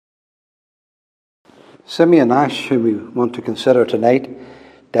Simeon Nash, whom we want to consider tonight,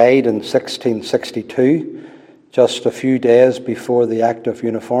 died in 1662, just a few days before the Act of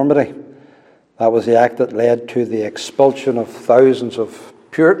Uniformity. That was the act that led to the expulsion of thousands of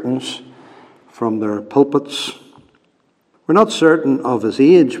Puritans from their pulpits. We're not certain of his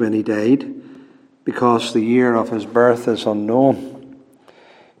age when he died, because the year of his birth is unknown.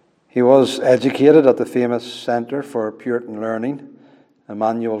 He was educated at the famous Centre for Puritan Learning,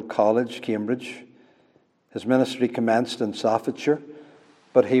 Emmanuel College, Cambridge. His ministry commenced in Staffordshire,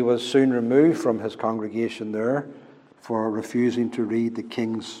 but he was soon removed from his congregation there for refusing to read the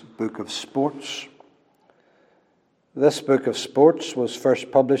King's Book of Sports. This Book of Sports was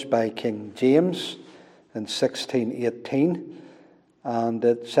first published by King James in 1618, and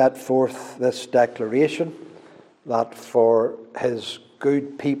it set forth this declaration that for his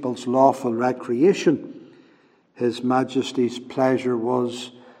good people's lawful recreation, His Majesty's pleasure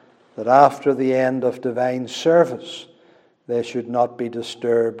was that after the end of divine service, they should not be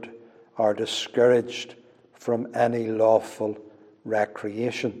disturbed or discouraged from any lawful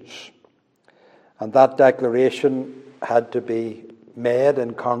recreations. And that declaration had to be made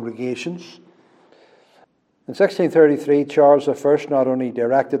in congregations. In 1633, Charles I not only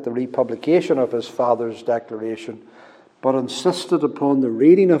directed the republication of his father's declaration, but insisted upon the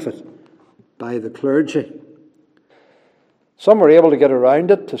reading of it by the clergy. Some were able to get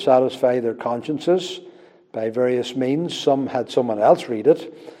around it to satisfy their consciences by various means. Some had someone else read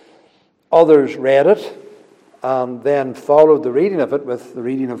it. Others read it and then followed the reading of it with the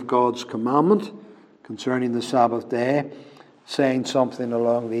reading of God's commandment concerning the Sabbath day, saying something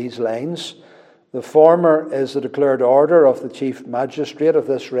along these lines. The former is the declared order of the chief magistrate of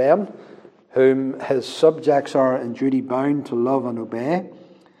this realm, whom his subjects are in duty bound to love and obey.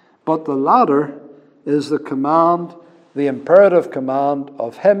 But the latter is the command, the imperative command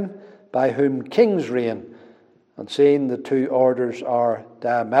of him by whom kings reign. And seeing the two orders are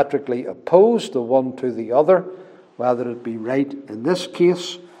diametrically opposed, the one to the other, whether it be right in this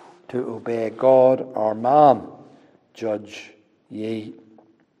case to obey God or man, judge ye.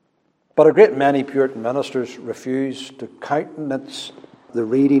 But a great many Puritan ministers refused to countenance the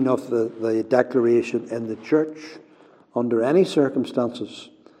reading of the declaration in the church under any circumstances.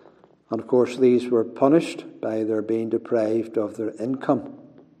 And of course these were punished by their being deprived of their income.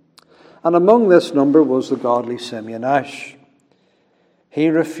 And among this number was the godly Simeon Nash. He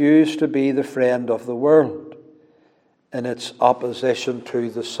refused to be the friend of the world in its opposition to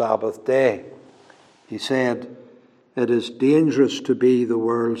the Sabbath day. He said, "It is dangerous to be the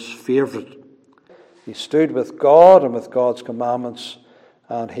world's favourite." He stood with God and with God's commandments,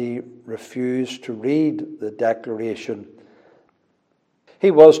 and he refused to read the declaration. He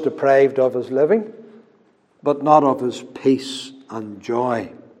was deprived of his living, but not of his peace and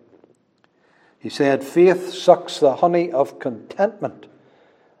joy. He said, "Faith sucks the honey of contentment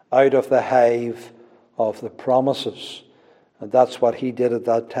out of the hive of the promises." And that's what he did at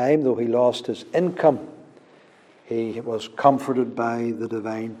that time. Though he lost his income, he was comforted by the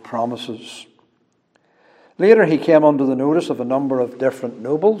divine promises. Later he came under the notice of a number of different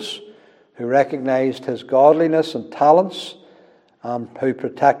nobles who recognized his godliness and talents and who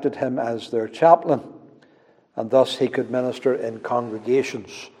protected him as their chaplain. And thus he could minister in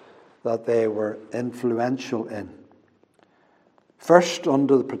congregations that they were influential in. First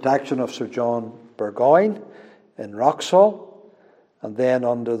under the protection of Sir John Burgoyne in Wroxall, and then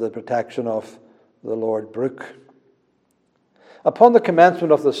under the protection of the Lord Brooke. Upon the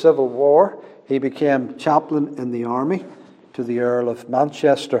commencement of the Civil War, he became chaplain in the army to the Earl of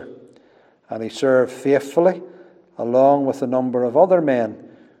Manchester, and he served faithfully along with a number of other men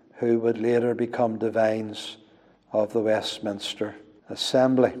who would later become divines of the Westminster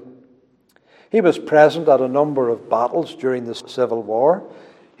Assembly. He was present at a number of battles during the Civil War.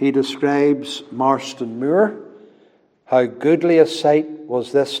 He describes Marston Moor. "How goodly a sight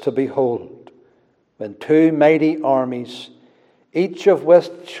was this to behold, when two mighty armies, each of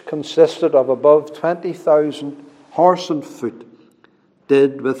which consisted of above 20,000 horse and foot,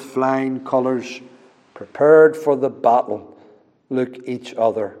 did with flying colours, prepared for the battle, look each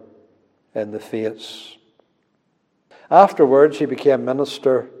other in the face." Afterwards he became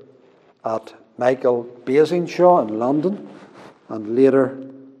minister at Michael Basingstoke in London, and later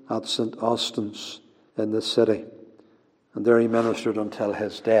at St. Austin's in the city. And there he ministered until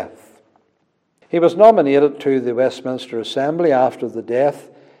his death. He was nominated to the Westminster Assembly after the death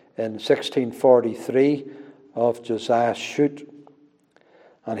in 1643 of Josiah Shute,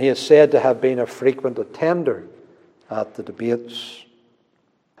 and he is said to have been a frequent attender at the debates.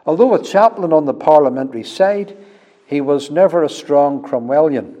 Although a chaplain on the parliamentary side, he was never a strong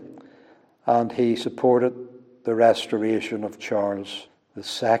Cromwellian, and he supported the restoration of Charles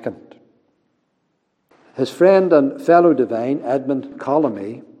II. His friend and fellow divine, Edmund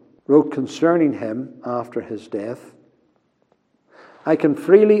Colamy, wrote concerning him after his death, "I can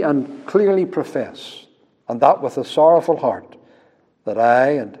freely and clearly profess, and that with a sorrowful heart, that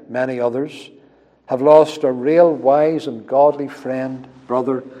I and many others have lost a real wise and godly friend,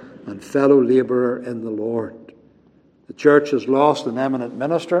 brother, and fellow labourer in the Lord. The church has lost an eminent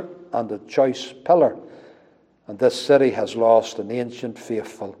minister and a choice pillar, and this city has lost an ancient,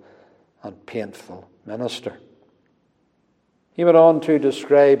 faithful, and painful minister." He went on to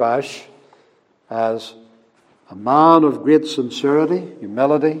describe Ashe as a man of great sincerity,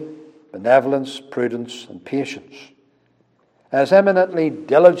 humility, benevolence, prudence, and patience, as eminently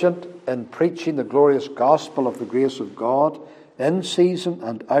diligent in preaching the glorious gospel of the grace of God in season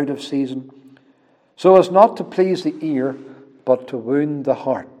and out of season, so as not to please the ear, but to wound the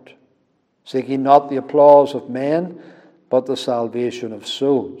heart, seeking not the applause of men, but the salvation of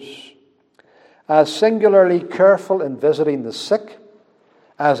souls, as singularly careful in visiting the sick,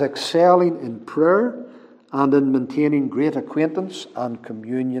 as excelling in prayer, and in maintaining great acquaintance and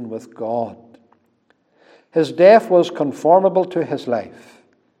communion with God. His death was conformable to his life.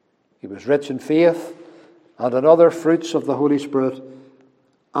 He was rich in faith and in other fruits of the Holy Spirit,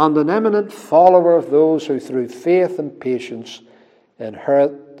 and an eminent follower of those who through faith and patience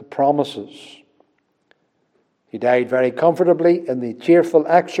inherit the promises. He died very comfortably in the cheerful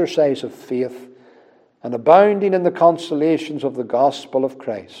exercise of faith and abounding in the consolations of the gospel of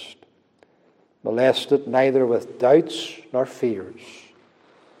Christ, molested neither with doubts nor fears.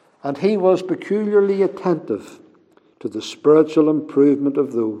 And he was peculiarly attentive to the spiritual improvement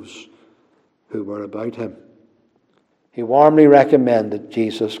of those who were about him. He warmly recommended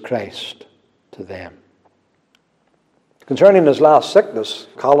Jesus Christ to them. Concerning his last sickness,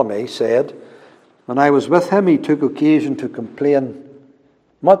 Colamy said, "When I was with him, he took occasion to complain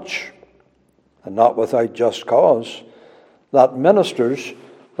much, and not without just cause, that ministers,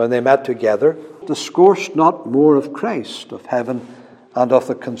 when they met together, discoursed not more of Christ, of heaven, and of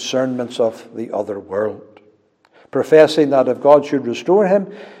the concernments of the other world, professing that if God should restore him,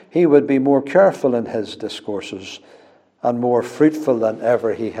 he would be more careful in his discourses, and more fruitful than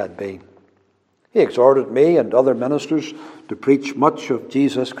ever he had been. He exhorted me and other ministers to preach much of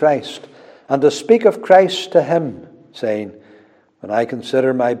Jesus Christ, and to speak of Christ to him, saying, when I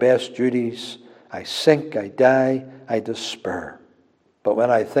consider my best duties, I sink, I die, I despair. But when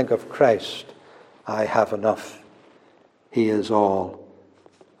I think of Christ, I have enough. He is all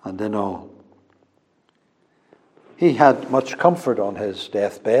and in all." He had much comfort on his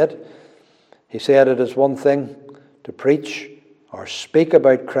deathbed. He said it is one thing to preach or speak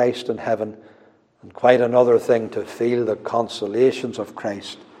about Christ in heaven, and quite another thing to feel the consolations of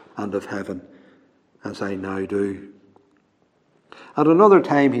Christ and of heaven, as I now do. At another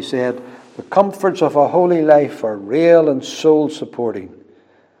time he said, "The comforts of a holy life are real and soul-supporting.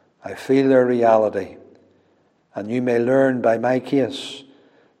 I feel their reality, and you may learn by my case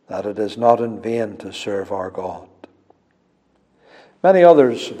that it is not in vain to serve our God." Many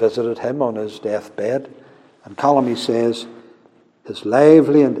others visited him on his deathbed, and Colamy says, his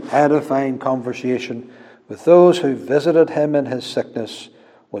lively and edifying conversation with those who visited him in his sickness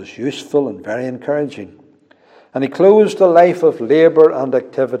was useful and very encouraging. And he closed a life of labour and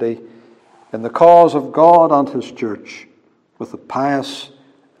activity in the cause of God and his church with a pious,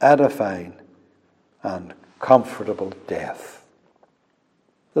 edifying, and comfortable death.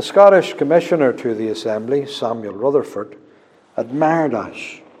 The Scottish Commissioner to the Assembly, Samuel Rutherford, admired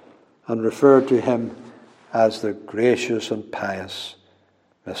Ashe and referred to him as the gracious and pious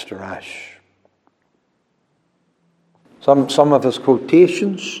Mr. Ashe. Some of his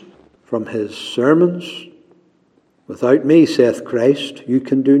quotations from his sermons: "Without me, saith Christ, you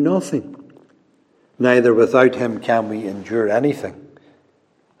can do nothing. Neither without him can we endure anything.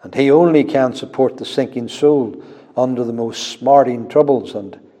 And he only can support the sinking soul under the most smarting troubles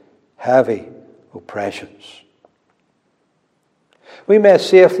and heavy oppressions. We may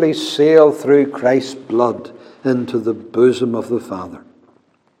safely sail through Christ's blood into the bosom of the Father.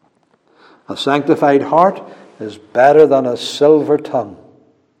 A sanctified heart is better than a silver tongue.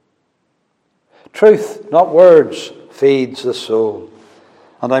 Truth, not words, feeds the soul.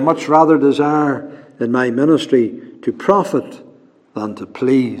 And I much rather desire in my ministry to profit than to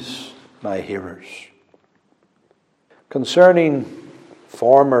please my hearers." Concerning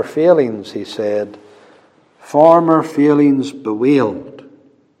former failings, he said, "Former failings bewailed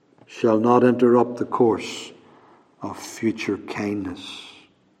shall not interrupt the course of future kindness."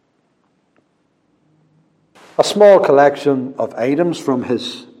 A small collection of items from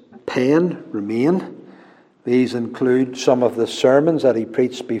his pen remain. These include some of the sermons that he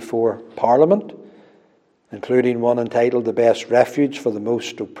preached before Parliament, including one entitled The Best Refuge for the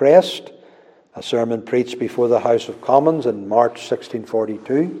Most Oppressed, a sermon preached before the House of Commons in March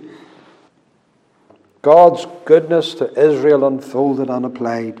 1642. God's goodness to Israel unfolded and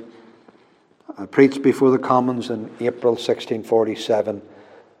applied, preached before the Commons in April 1647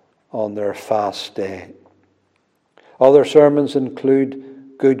 on their fast day. Other sermons include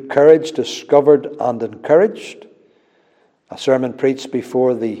Good Courage Discovered and Encouraged, a sermon preached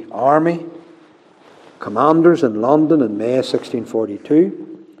before the Army Commanders in London in May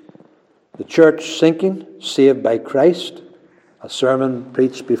 1642. The Church Sinking, Saved by Christ, a sermon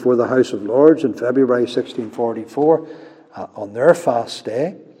preached before the House of Lords in February 1644 on their fast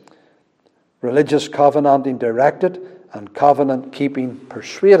day. Religious Covenanting Directed and Covenant Keeping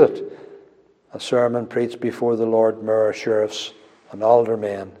Persuaded, a sermon preached before the Lord Mayor, Sheriffs and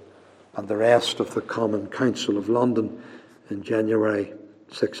Aldermen and the rest of the Common Council of London in January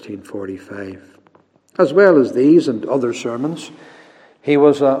 1645. As well as these and other sermons, he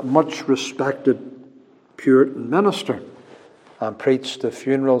was a much respected Puritan minister and preached the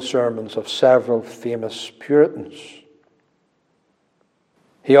funeral sermons of several famous Puritans.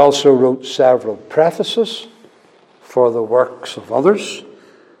 He also wrote several prefaces for the works of others,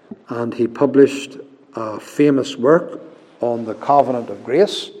 and he published a famous work on the Covenant of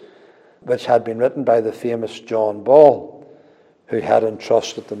Grace, which had been written by the famous John Ball, who had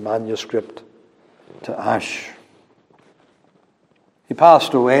entrusted the manuscript to Ash. He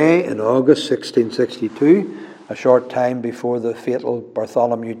passed away in August 1662, a short time before the fatal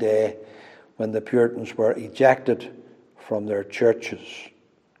Bartholomew Day, when the Puritans were ejected from their churches.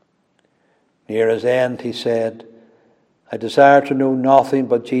 Near his end, he said, I desire to know nothing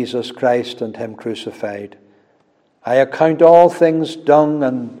but Jesus Christ and him crucified. I account all things dung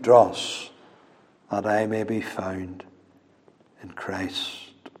and dross, that I may be found in Christ.